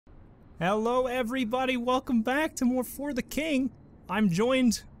Hello everybody, welcome back to more For the King. I'm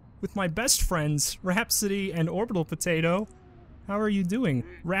joined with my best friends, Rhapsody and OrbitalPotato. How are you doing?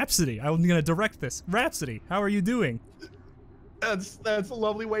 Rhapsody, I'm gonna direct this. Rhapsody, how are you doing? That's a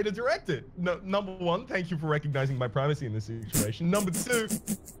lovely way to direct it. No, number one, thank you for recognizing my primacy in this situation. Number two,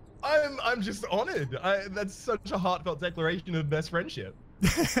 I'm just honored. That's such a heartfelt declaration of best friendship.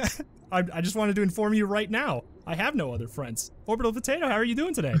 I just wanted to inform you right now, I have no other friends. OrbitalPotato, how are you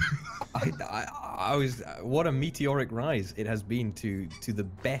doing today? What a meteoric rise it has been to the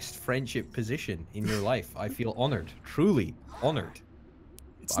best friendship position in your life. I feel honored, truly honored.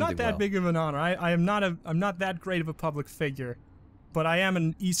 It's not that big of an honor. I'm not that great of a public figure, but I am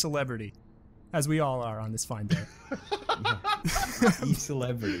an e-celebrity, as we all are on this fine day.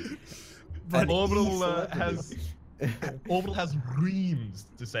 E-celebrity. But Orbital has reams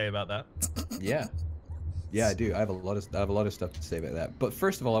to say about that. Yeah, I do. I have a lot of stuff to say about that. But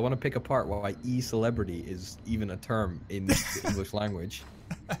first of all, I want to pick apart why e-celebrity is even a term in the English language.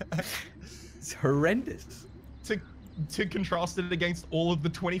 It's horrendous. To contrast it against all of the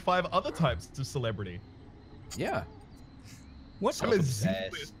 25 other types of celebrity. Yeah. I'm a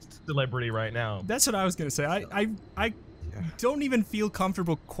Z-list celebrity right now. That's what I was gonna say. I don't even feel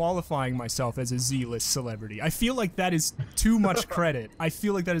comfortable qualifying myself as a Z-list celebrity. I feel like that is too much credit.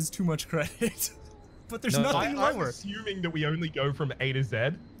 But there's nothing lower. I'm assuming that we only go from A to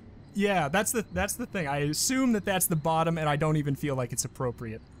Z. Yeah, that's the thing. I assume that that's the bottom, and I don't even feel like it's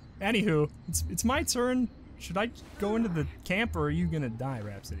appropriate. Anywho, it's my turn. Should I go into the camp, or are you gonna die,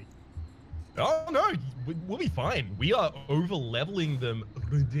 Rhapsody? Oh no, we'll be fine. We are over-leveling them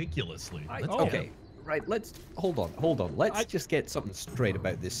ridiculously. Okay, right, let's hold on. Let's just get something straight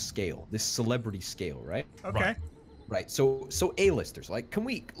about this scale, this celebrity scale, right? Okay. Right. So A-listers, like,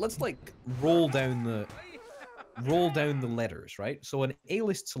 let's like roll down the letters, right? So an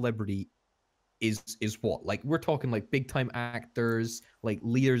A-list celebrity is what? Like, we're talking like big time actors, like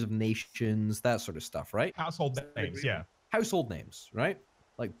leaders of nations, that sort of stuff, right? Household names, yeah. Household names, right?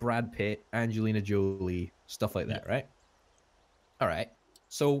 Like Brad Pitt, Angelina Jolie, stuff like that, right? All right.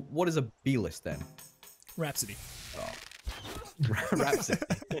 So what is a B-list then? Rhapsody. Oh. Rhapsody.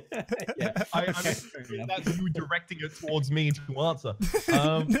 Yeah. I mean, that's you directing it towards me to answer.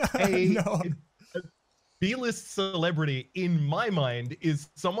 A B-list celebrity, in my mind, is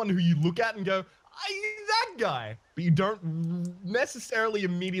someone who you look at and go, that guy, but you don't necessarily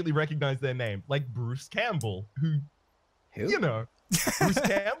immediately recognize their name, like Bruce Campbell, who? You know, Bruce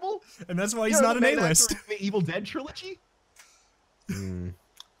Campbell, and that's why he's not an A-list. The Evil Dead trilogy.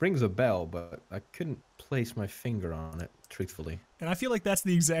 Rings a bell, but I couldn't place my finger on it, truthfully. And I feel like that's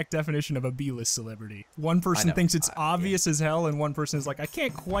the exact definition of a B-list celebrity. One person thinks it's obvious as hell, and one person is like, I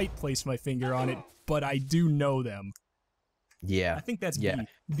can't quite place my finger on it, but I do know them. Yeah. I think that's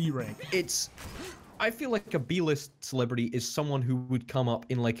B rank. I feel like a B-list celebrity is someone who would come up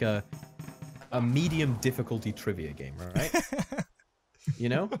in like a medium difficulty trivia game, right? You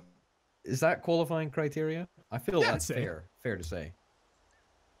know? Is that qualifying criteria? I feel that's fair to say.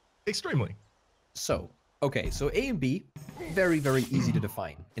 Extremely. So, okay, so A and B, very, very easy to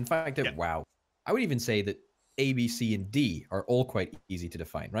define. In fact, wow. I would even say that A, B, C, and D are all quite easy to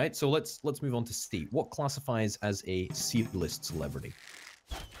define, right? So let's move on to C. What classifies as a C-list celebrity?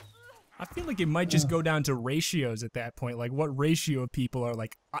 I feel like it might just go down to ratios at that point. Like, what ratio of people are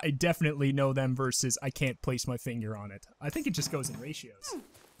like, I definitely know them versus I can't place my finger on it. I think it just goes in ratios.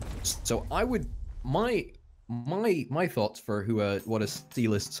 So I would, my thoughts for what a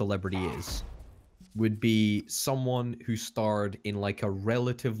C-list celebrity is would be someone who starred in like a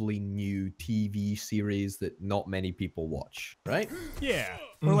relatively new TV series that not many people watch, right? Yeah,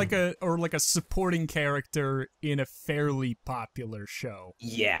 or like a supporting character in a fairly popular show.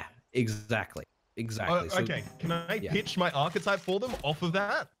 Yeah, exactly. Okay, can I pitch my archetype for them off of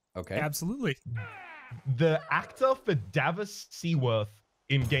that? Okay, absolutely. The actor for Davos Seaworth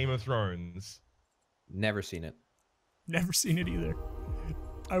in Game of Thrones. Never seen it. Never seen it either.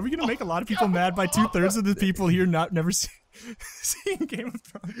 Are we gonna make a lot of people mad by 2/3 of the people here never seen Game of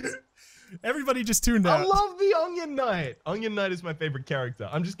Thrones? Everybody just tuned out. I love the Onion Knight. Onion Knight is my favorite character.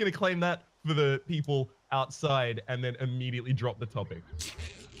 I'm just gonna claim that for the people outside and then immediately drop the topic.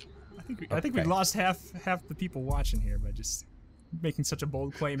 I think we lost half the people watching here by just making such a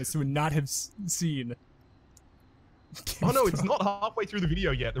bold claim as to not have seen. Oh no, it's not halfway through the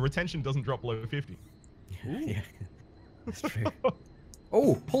video yet. The retention doesn't drop below 50. Yeah, that's true.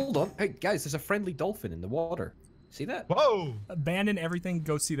 Oh, hold on. Hey, guys, there's a friendly dolphin in the water. See that? Whoa! Abandon everything,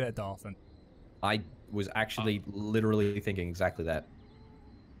 go see that dolphin. I was actually literally thinking exactly that.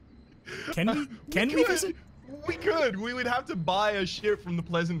 Can we visit? We could. We would have to buy a ship from the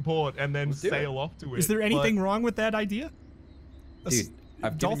Pleasant Port and then Let's do sail off to it. Is there anything wrong with that idea? Dude,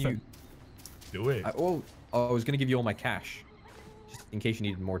 I've given you... Do it. I was gonna give you all my cash, just in case you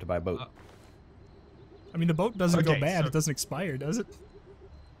needed more to buy a boat. I mean, the boat doesn't go Okay, bad. so- It doesn't expire, does it?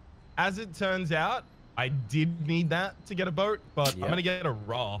 As it turns out, I did need that to get a boat, but Yeah. I'm gonna get a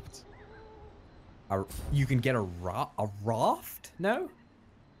raft. You can get a raft now?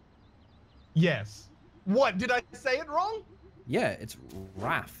 Yes. What? Did I say it wrong? Yeah, it's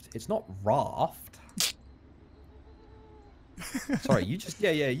raft. It's not raft. Sorry, you just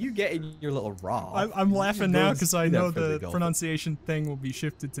you get in your little raft. I'm laughing now because I know the the pronunciation thing will be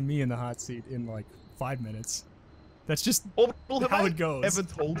shifted to me in the hot seat in like 5 minutes. That's just Orbital, have how I it goes. ever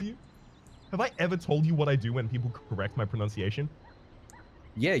told you? Have I ever told you what I do when people correct my pronunciation?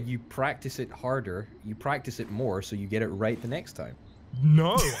 Yeah, you practice it harder. You practice it more, so you get it right the next time.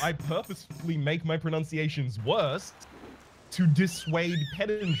 No, I purposefully make my pronunciations worse to dissuade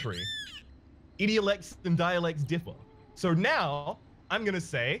pedantry. Idiolects and dialects differ. So now, I'm gonna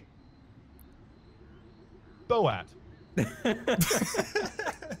say... Boat.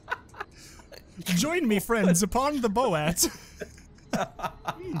 join me, friends, upon the Boat.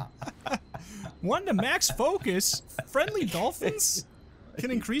 Want to max focus? Friendly dolphins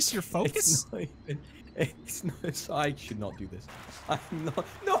can increase your focus? I should not do this. I'm not.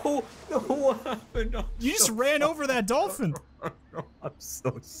 No, what happened? You just ran over that dolphin. I'm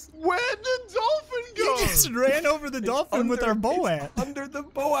so sorry. Where'd the dolphin go? You just ran over the dolphin with our Boat. Under the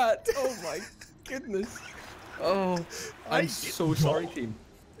Boat. Oh my goodness. Oh, I'm so sorry, team.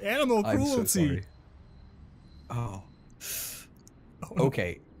 Animal I'm cruelty. so sorry. Oh.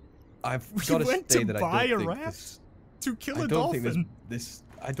 Okay. I've We got to went say to that buy I a don't think raft this. to kill I a don't think dolphin.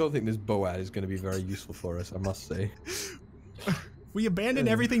 I don't think this Boat is going to be very useful for us. I must say. We abandoned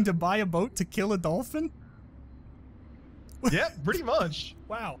everything to buy a boat to kill a dolphin? Yeah, pretty much.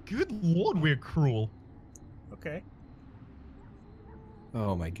 Wow. Good lord, we're cruel. Okay.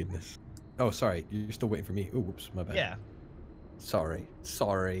 Oh my goodness. Oh, sorry. You're still waiting for me. Oh, whoops, my bad. Yeah. Sorry.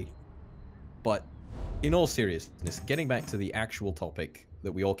 But in all seriousness, getting back to the actual topic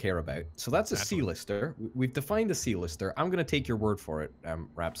that we all care about. So that's a C-lister. We've defined a C-lister. I'm going to take your word for it,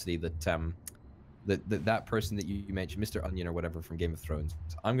 Rhapsody, that person that you mentioned, Mr. Onion or whatever from Game of Thrones.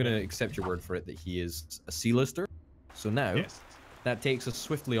 I'm going to accept your word for it that he is a C-lister. So now, that takes us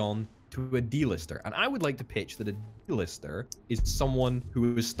swiftly on to a D-lister. And I would like to pitch that a D-lister is someone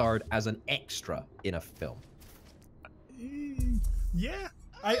who is starred as an extra in a film. Yeah.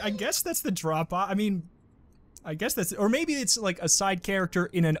 I guess that's the drop off. I mean, I guess that's, or maybe it's like a side character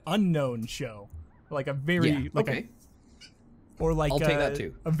in an unknown show, like a very or like I'll take that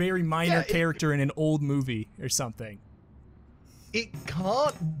too. A very minor character in an old movie or something. It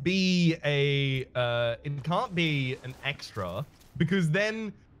can't be an extra because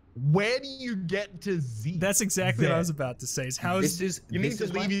then where do you get to Z? That's exactly what I was about to say. Is how you need to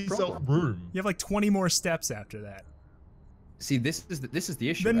leave yourself room. You have like 20 more steps after that. See, this is the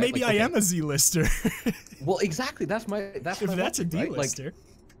issue. Then right? maybe I am a Z-lister. Well, exactly. That's if that's a D-lister. Right?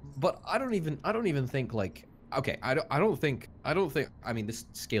 Like, but I don't even think like. Okay, I don't think. I mean, this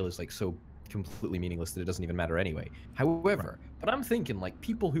scale is like so completely meaningless that it doesn't even matter anyway. However, but I'm thinking like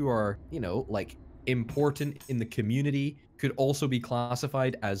people who are like important in the community could also be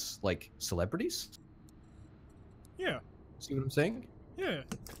classified as like celebrities. Yeah. See what I'm saying? Yeah.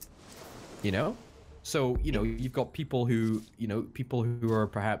 So, you've got people who are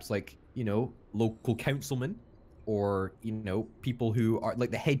perhaps like, local councilmen or, people who are like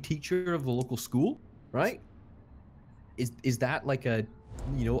the head teacher of the local school, right? Is that like a,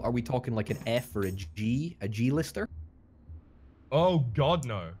 are we talking like an F or a G-lister? Oh God,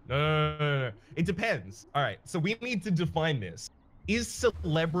 no. No. It depends. All right, so we need to define this. Is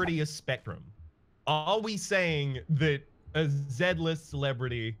celebrity a spectrum? Are we saying that a Z-list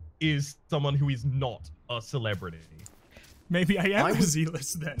celebrity is someone who is not a celebrity? Maybe I am a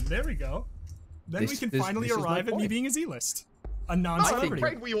Z-list then. There we go. Then we can finally arrive at me being a Z-list. A non-celebrity. I'm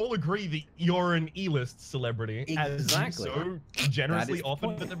afraid we all agree that you're an E-list celebrity. Exactly. As you so generously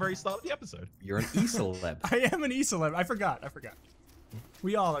offered at the very start of the episode. You're an E-celeb. I am an E-celeb. I forgot.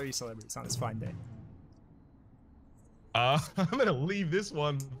 We all are E-celebrities on this fine day. I'm gonna leave this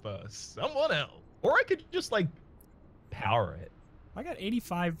one for someone else. Or I could just, like, power it. I got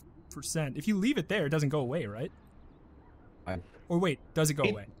 85%. If you leave it there, it doesn't go away, right? Or wait, does it go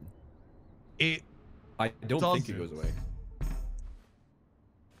away? I don't think it goes away.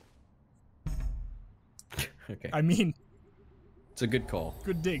 Okay. I mean, it's a good call.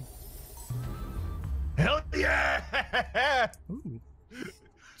 Good dig. Hell yeah! Ooh.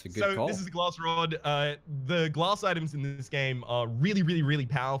 It's a good call. This is a glass rod. The glass items in this game are really, really, really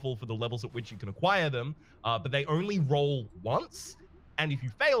powerful for the levels at which you can acquire them, but they only roll once, and if you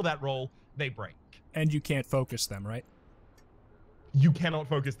fail that roll, they break. And you can't focus them, right? You cannot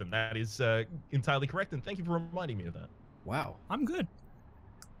focus them. That is entirely correct, and thank you for reminding me of that. Wow. I'm good.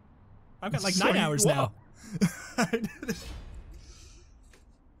 I've got like So 9 hours you now.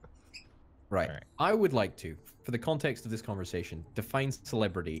 Right. All right. I would like to, for the context of this conversation, define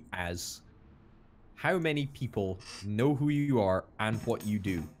celebrity as how many people know who you are and what you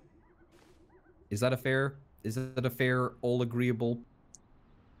do. Is that a fair, all agreeable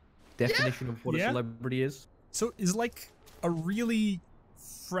definition of what a celebrity is? So is like a really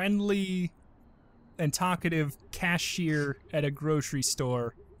friendly and talkative cashier at a grocery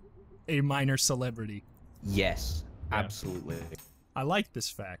store a minor celebrity? Yes, absolutely. I like this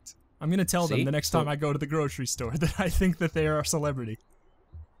fact. I'm going to tell them the next time I go to the grocery store that I think that they are a celebrity.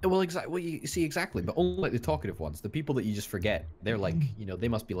 Well, exactly. Well, you see, exactly. But only like the talkative ones, the people that you just forget, they're like, you know, they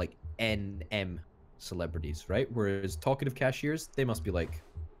must be like NM celebrities, right? Whereas talkative cashiers, they must be like,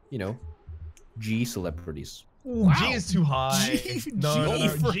 you know, G celebrities. Wow. G is too high.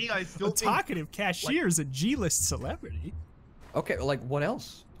 For G, I still a think talkative cashier is a G-list celebrity. Okay, well, like what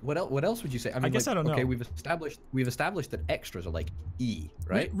else? What else would you say? I mean, guess like, I don't know. Okay, we've established that extras are like E,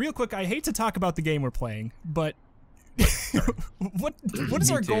 right? Real quick, I hate to talk about the game we're playing, but what is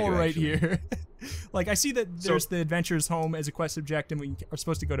Me our too, goal right actually. here? Like, I see that there's the Adventurers Home as a quest objective, and we are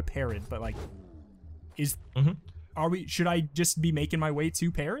supposed to go to Parrot, but like, should I just be making my way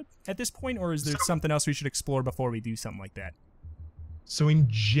to Parrot at this point, or is there something else we should explore before we do something like that? So in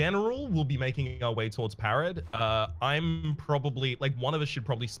general, we'll be making our way towards Parrot. I'm probably, like, one of us should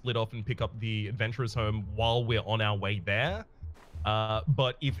probably split off and pick up the Adventurers Home while we're on our way there.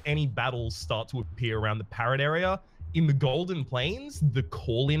 But if any battles start to appear around the Parrot area, in the Golden Plains, the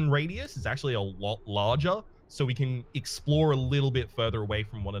call-in radius is actually a lot larger, so we can explore a little bit further away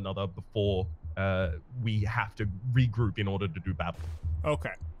from one another before we have to regroup in order to do battle.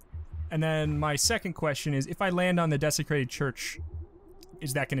 Okay. And then my second question is, if I land on the desecrated church,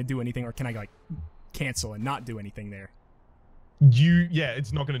 is that going to do anything, or can I like cancel and not do anything there? Yeah,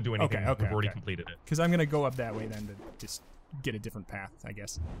 it's not going to do anything. Okay, We've already completed it. Because I'm going to go up that way then to just get a different path, I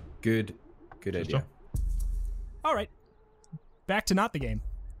guess. Good idea. All right. Back to not the game.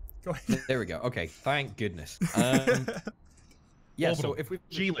 Go ahead. There we go. Okay, thank goodness. Yeah, so if we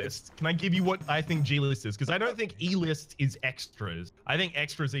G-list, can I give you what I think G-list is? Because I don't think E-list is extras. I think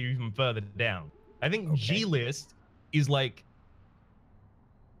extras are even further down. I think G-list is like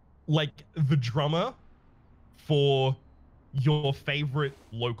the drummer for your favorite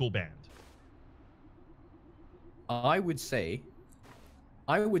local band. I would say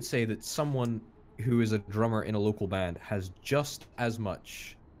that someone who is a drummer in a local band has just as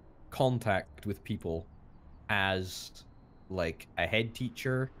much contact with people as like a head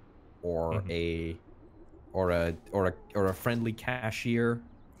teacher or a friendly cashier,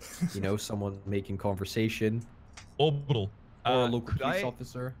 you know, someone making conversation, Orbital. or a local police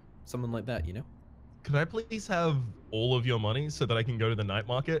officer, someone like that, you know. Could I please have all of your money so that I can go to the night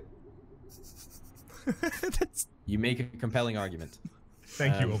market? You make a compelling argument.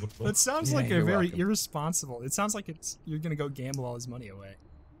 Thank you, Orbital. That sounds Yeah, like a you're very welcome. irresponsible. It sounds like you're gonna go gamble all his money away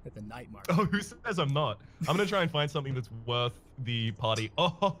at the night market. Oh, who says I'm not? I'm gonna try and find something that's worth the party.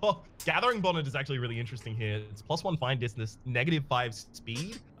 Oh, Gathering Bonnet is actually really interesting here. It's +1 find distance, -5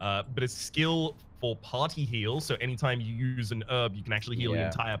 speed, but a skill for party heal. So anytime you use an herb, you can actually heal the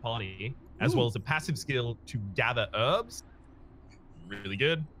entire party, as well as a passive skill to gather herbs. Really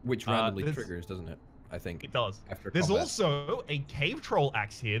good. Which randomly triggers, doesn't it? I think It does. After There's combat. also a cave troll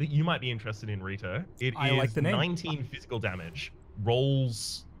axe here that you might be interested in, Rito. It I is like the name. 19 physical damage.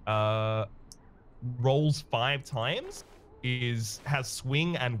 Rolls 5 times. Has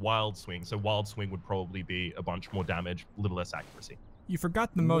swing and wild swing. So wild swing would probably be a bunch more damage, a little less accuracy. You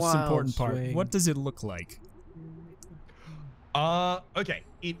forgot the most Wild important part. swing. What does it look like? Okay.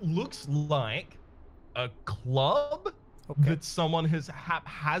 It looks like a club that someone has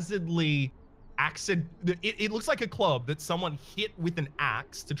haphazardly it looks like a club that someone hit with an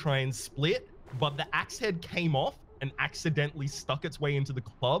axe to try and split, but the axe head came off and accidentally stuck its way into the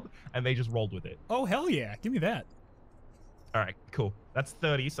club, and they just rolled with it. Oh, hell yeah. Give me that. All right, cool. That's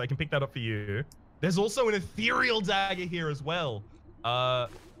 30, so I can pick that up for you. There's also an ethereal dagger here as well,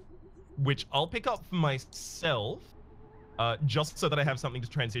 which I'll pick up for myself, just so that I have something to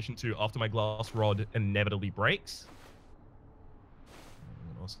transition to after my glass rod inevitably breaks.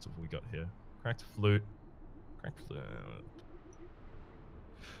 What else have we got here? Cracked flute. Cracked flute.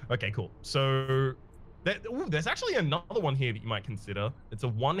 Okay, cool. So There's actually another one here that you might consider. It's a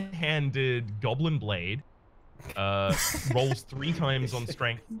one-handed goblin blade. Rolls 3 times on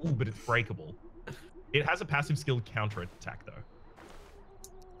strength. Ooh, but it's breakable. It has a passive skill counter attack though.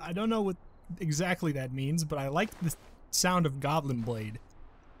 I don't know what exactly that means, but I like the sound of goblin blade.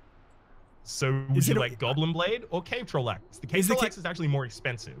 So would you like goblin blade or cave troll axe? The cave troll axe is actually more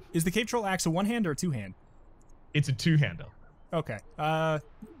expensive. Is the cave troll axe a one-hand or a two-hand? It's a two-hander. Okay.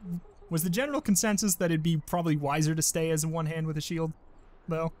 Was the general consensus that it'd be probably wiser to stay as a one-hand with a shield,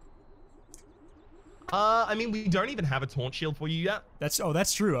 though? I mean, we don't even have a taunt shield for you yet.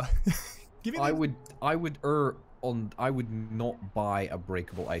 That's true. Give me I would not buy a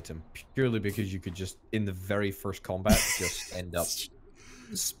breakable item purely because you could just in the very first combat just end up,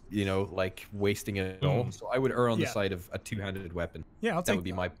 you know, like wasting it all. So I would err on the side of a two-handed weapon. Yeah, that would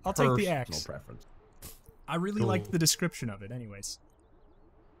be my I'll take the axe. personal preference. I really liked the description of it, anyways.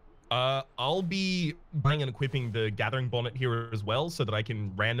 I'll be buying and equipping the gathering bonnet here as well, so that I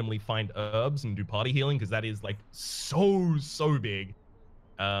can randomly find herbs and do party healing, because that is like so big.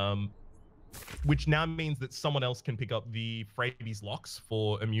 Which now means that someone else can pick up the Fravy's locks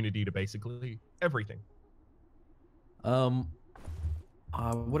for immunity to basically everything. What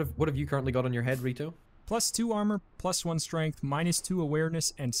have you currently got on your head, Rito? +2 armor, +1 strength, -2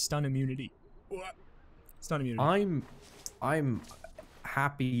 awareness, and stun immunity. What? Stun immunity. I'm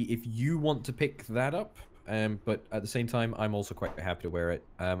happy if you want to pick that up, but at the same time, I'm also quite happy to wear it.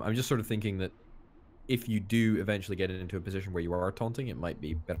 I'm just sort of thinking that if you do eventually get into a position where you are taunting, it might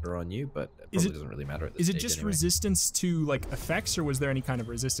be better on you, but it probably doesn't really matter at this stage. Is it just anyway. Resistance to like effects, or was there any kind of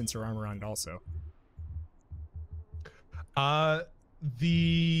resistance or armor on it also?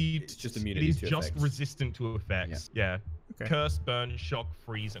 It's just immunity to just effects. Resistant to effects. Yeah. Okay. Curse, burn, shock,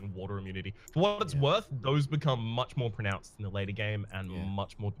 freeze, and water immunity. For what it's worth, those become much more pronounced in the later game and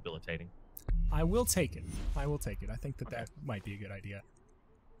much more debilitating. I will take it. I will take it. I think that might be a good idea.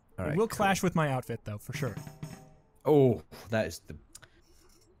 All right, it will clash with my outfit, though, for sure. Oh, that is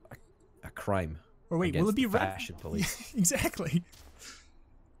a crime. Or wait, will it be fashion police? Exactly.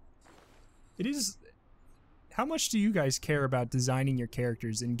 It is. How much do you guys care about designing your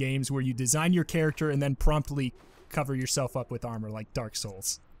characters in games where you design your character and then promptly cover yourself up with armor, like Dark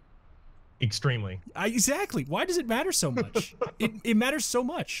Souls? Extremely. Exactly. Why does it matter so much? it matters so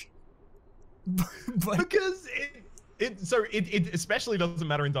much. But because it especially doesn't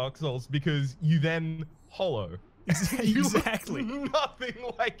matter in Dark Souls because you then hollow. Exactly. Nothing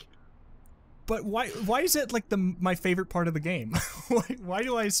like. But why is it like my favorite part of the game? why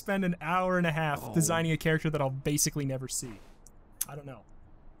do I spend an hour and a half designing a character that I'll basically never see? I don't know.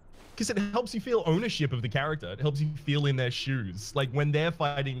 Because it helps you feel ownership of the character. It helps you feel in their shoes. Like when they're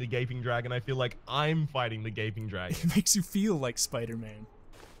fighting the Gaping Dragon, I feel like I'm fighting the Gaping Dragon. It makes you feel like Spider-Man.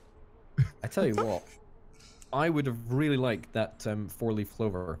 I tell you what, I would have really liked that 4-leaf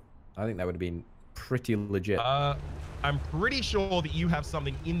clover. I think that would have been pretty legit. I'm pretty sure that you have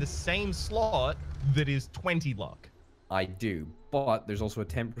something in the same slot that is 20 luck. I do, but there's also a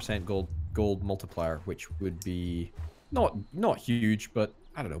 10% gold multiplier, which would be not huge, but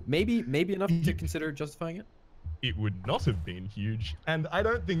I don't know, maybe enough to consider justifying it. It would not have been huge, and I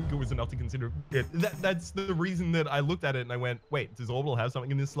don't think it was enough to consider it. That's the reason that I looked at it and I went, wait, does Orbital have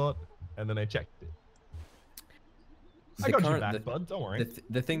something in this slot? And then I checked it. I got you back, bud. Don't worry.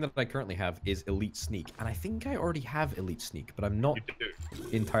 The thing that I currently have is Elite Sneak, and I think I already have Elite Sneak, but I'm not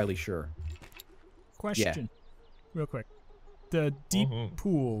entirely sure. Question, real quick. The deep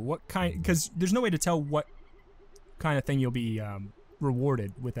pool, what kind? Because there's no way to tell what kind of thing you'll be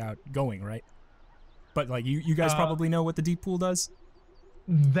rewarded without going, right? But like you guys probably know what the deep pool does.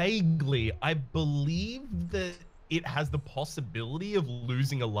 Vaguely, I believe that it has the possibility of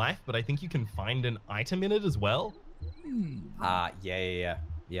losing a life, but I think you can find an item in it as well.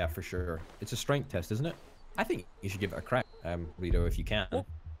 Yeah, for sure. It's a strength test, isn't it? I think you should give it a crack, Rito, if you can.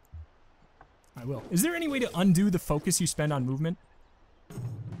 I will. Is there any way to undo the focus you spend on movement?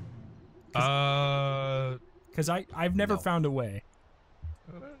 Because I've never found a way.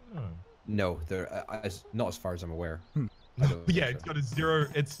 No, not as far as I'm aware. Yeah, it's got a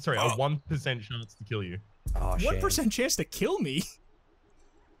 1% chance to kill you. 1% chance to kill me?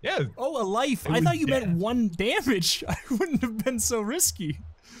 Yeah. Oh, a life. I thought you meant 1 damage. I wouldn't have been so risky.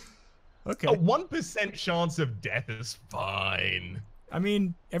 Okay. A 1% chance of death is fine. I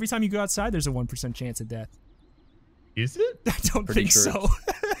mean, every time you go outside, there's a 1% chance of death. Is it? I don't think so.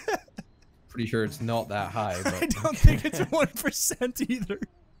 Pretty sure it's not that high. But... I don't think it's 1% either.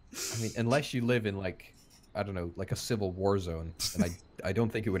 I mean, unless you live in like, I don't know, like a civil war zone, and I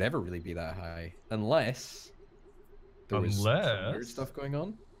don't think it would ever really be that high, unless there was some weird stuff going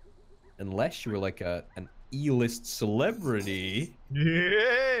on. unless you were like an E-list celebrity.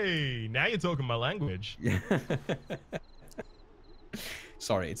 Yay! Now you're talking my language.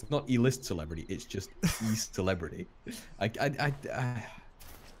 Sorry, it's not E-list celebrity. It's just E-celebrity. I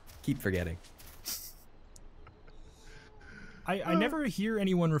keep forgetting. I never hear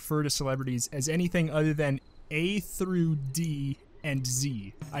anyone refer to celebrities as anything other than A through D and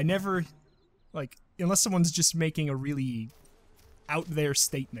Z. I never, like, unless someone's just making a really out there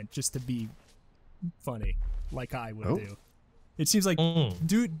statement just to be funny, like I would do. It seems like,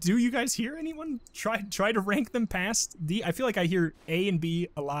 do you guys hear anyone try to rank them past D? I feel like I hear A and B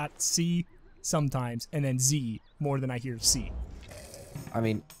a lot, C sometimes, and then Z more than I hear C. I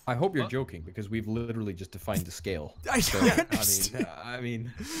mean, I hope you're joking because we've literally just defined the scale. I mean,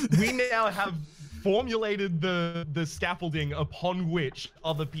 we now have formulated the scaffolding upon which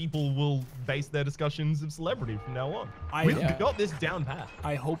other people will base their discussions of celebrity from now on. We've got this down pat.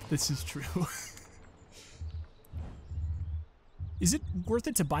 I hope this is true. Is it worth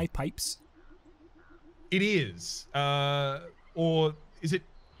it to buy pipes? It is. Or is it...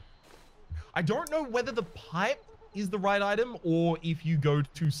 I don't know whether the pipe is the right item or if you go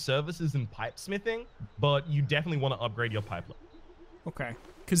to services and pipe smithing, but you definitely want to upgrade your pipe level. Okay.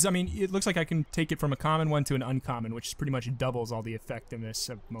 Because, I mean, it looks like I can take it from a common one to an uncommon, which pretty much doubles all the effectiveness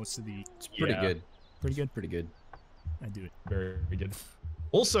of most of the... It's pretty good. Pretty good? Pretty good. I do it. Very good.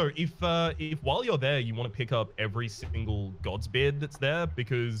 Also, if while you're there, you want to pick up every single God's Beard that's there,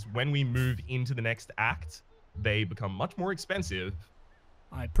 because when we move into the next act, they become much more expensive.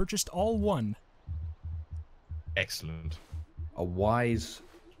 I purchased all one. Excellent. A wise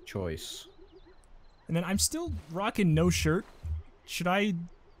choice. And then I'm still rocking no shirt. Should I...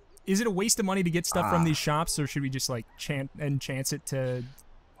 Is it a waste of money to get stuff from these shops, or should we just, like, chance it to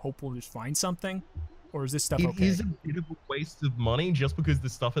hope we'll just find something? Or is this stuff okay? It is a bit of a waste of money just because the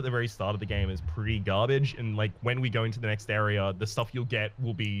stuff at the very start of the game is pretty garbage, and, like, when we go into the next area, the stuff you'll get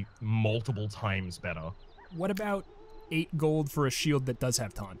will be multiple times better. What about 8 gold for a shield that does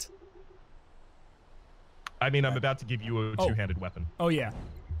have taunt? I mean, I'm about to give you a two-handed weapon. Oh yeah,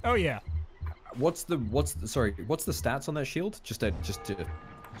 oh yeah. What's the stats on that shield? Just to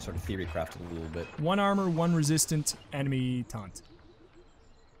sort of theory craft it a little bit. 1 armor, 1 resistant, enemy taunt.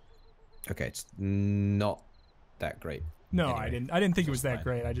 Okay, it's not that great. No, anyway, I didn't think it was that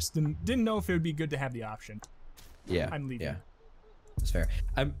great. I just didn't know if it would be good to have the option. Yeah, I'm leaving. Yeah, that's fair.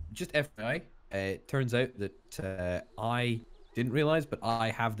 Just FYI, it turns out that I didn't realize, but I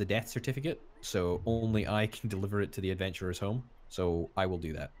have the death certificate, so only I can deliver it to the adventurer's home. So I will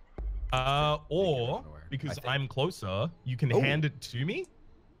do that. Or because I'm closer, you can hand it to me.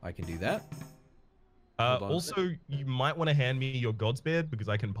 I can do that. Also, you might want to hand me your God's Beard because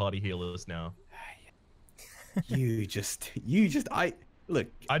I can party healers now. I just take,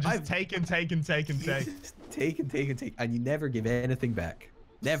 and you never give anything back.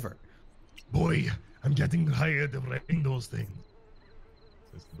 Never. Boy, I'm getting tired of writing those things.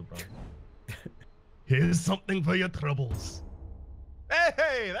 Here's something for your troubles.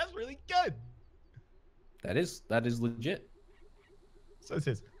 Hey, that's really good. That is legit. So it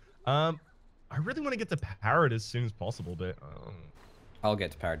says, I really want to get to Parrot as soon as possible, but I'll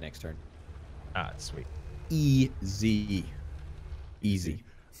get to Parrot next turn. Sweet. Easy.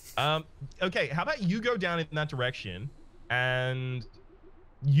 Okay, how about you go down in that direction, and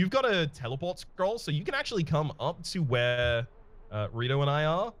you've got a teleport scroll, so you can actually come up to where Rito and I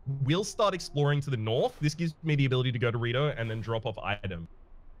are. We'll start exploring to the north. This gives me the ability to go to Rito and then drop off item.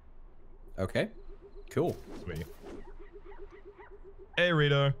 Okay, cool. Sweet. Hey,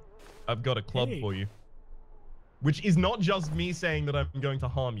 Rito. I've got a club for you. Which is not just me saying that I'm going to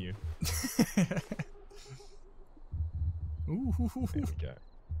harm you. Ooh. There we go.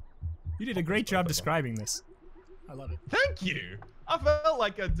 You did a great job describing this. I love it. Thank you. I felt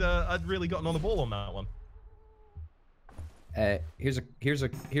like I'd really gotten on the ball on that one. Here's a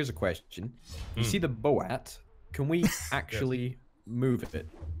question. You see the Boat? Can we actually move it?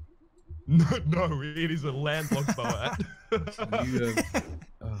 No, it is a landlocked Boat.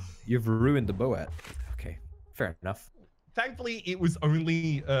 You've ruined the Boat. Okay, fair enough. Thankfully, it was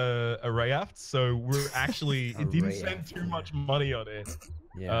only a raft, so we're actually it didn't spend too much money on it.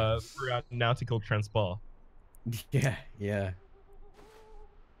 Yeah. For our nautical transport. Yeah.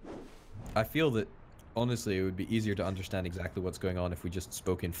 I feel that honestly, it would be easier to understand exactly what's going on if we just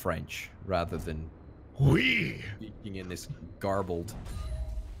spoke in French rather than speaking in this garbled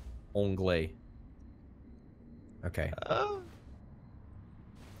Anglais. Okay.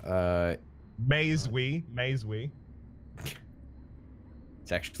 Mais oui.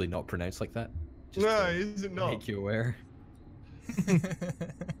 It's actually not pronounced like that. No, is it not? Make you aware.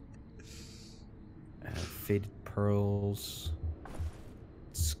 Faded Pearls.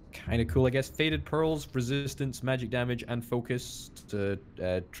 It's kind of cool, I guess. Faded Pearls, resistance, magic damage, and focus to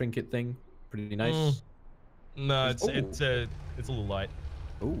trinket thing. Pretty nice. No, it's a little light.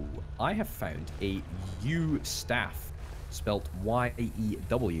 Oh, I have found a U staff, spelt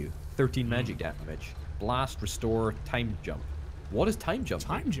Y-E-W. 13 magic damage. Blast, restore, time jump. What is time jump?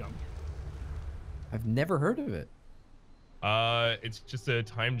 Time jump? I've never heard of it. It's just a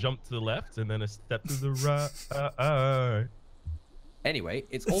time jump to the left and then a step to the right. Anyway,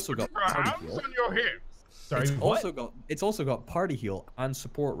 it's also got party heal. On your hips. Sorry, It's also got party heal and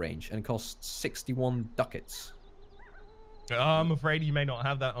support range, and it costs 61 ducats. I'm afraid you may not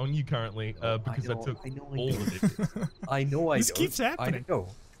have that on you currently, because I took all of it. I know. This keeps happening. I know.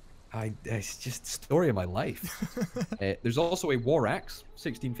 It's just the story of my life. There's also a war axe,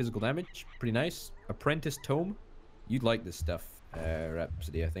 16 physical damage, pretty nice. Apprentice tome, you'd like this stuff,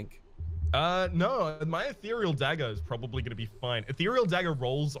 Rhapsody, I think. No, my ethereal dagger is probably going to be fine. Ethereal dagger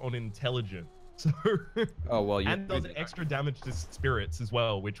rolls on intelligence, so oh well, and does extra damage to spirits as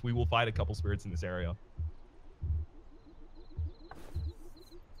well, which we will fight a couple spirits in this area.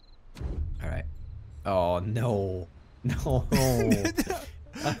 All right. Oh no, no.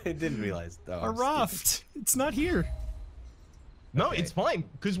 I didn't realize. A raft. It's not here. No, Okay. it's fine,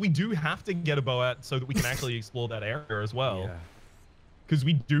 because we do have to get a bow out so that we can actually explore that area as well. Yeah. Because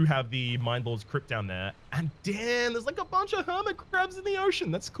we do have the Mindlord's Crypt down there. And damn, there's like a bunch of hermit crabs in the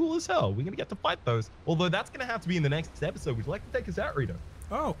ocean. That's cool as hell. We're going to get to fight those. Although that's going to have to be in the next episode. Would you like to take us out, Rito?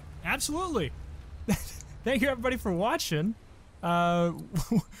 Oh, absolutely. Thank you everybody for watching. I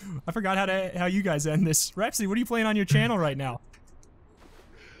forgot how you guys end this. Rhapsody, what are you playing on your channel right now?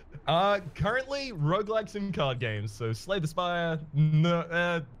 Currently, roguelikes and card games. So Slay the Spire,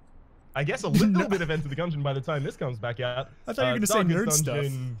 no, I guess a little bit of Enter the Gungeon by the time this comes back out. I thought you were going to say Darkest nerd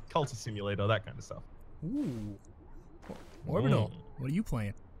Dungeon, Cultist Simulator, that kind of stuff. Ooh. Orbital, what are you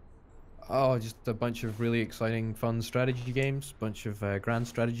playing? Oh, just a bunch of really exciting, fun strategy games. Bunch of grand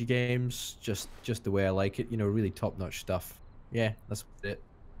strategy games. Just the way I like it. You know, really top-notch stuff. Yeah, that's it.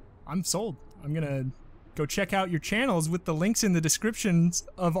 I'm sold. I'm going to go check out your channels with the links in the descriptions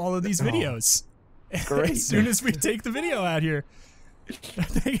of all of these videos. Great. As soon as we take the video out here.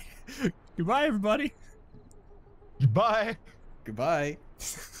 Goodbye, everybody. Goodbye. Goodbye.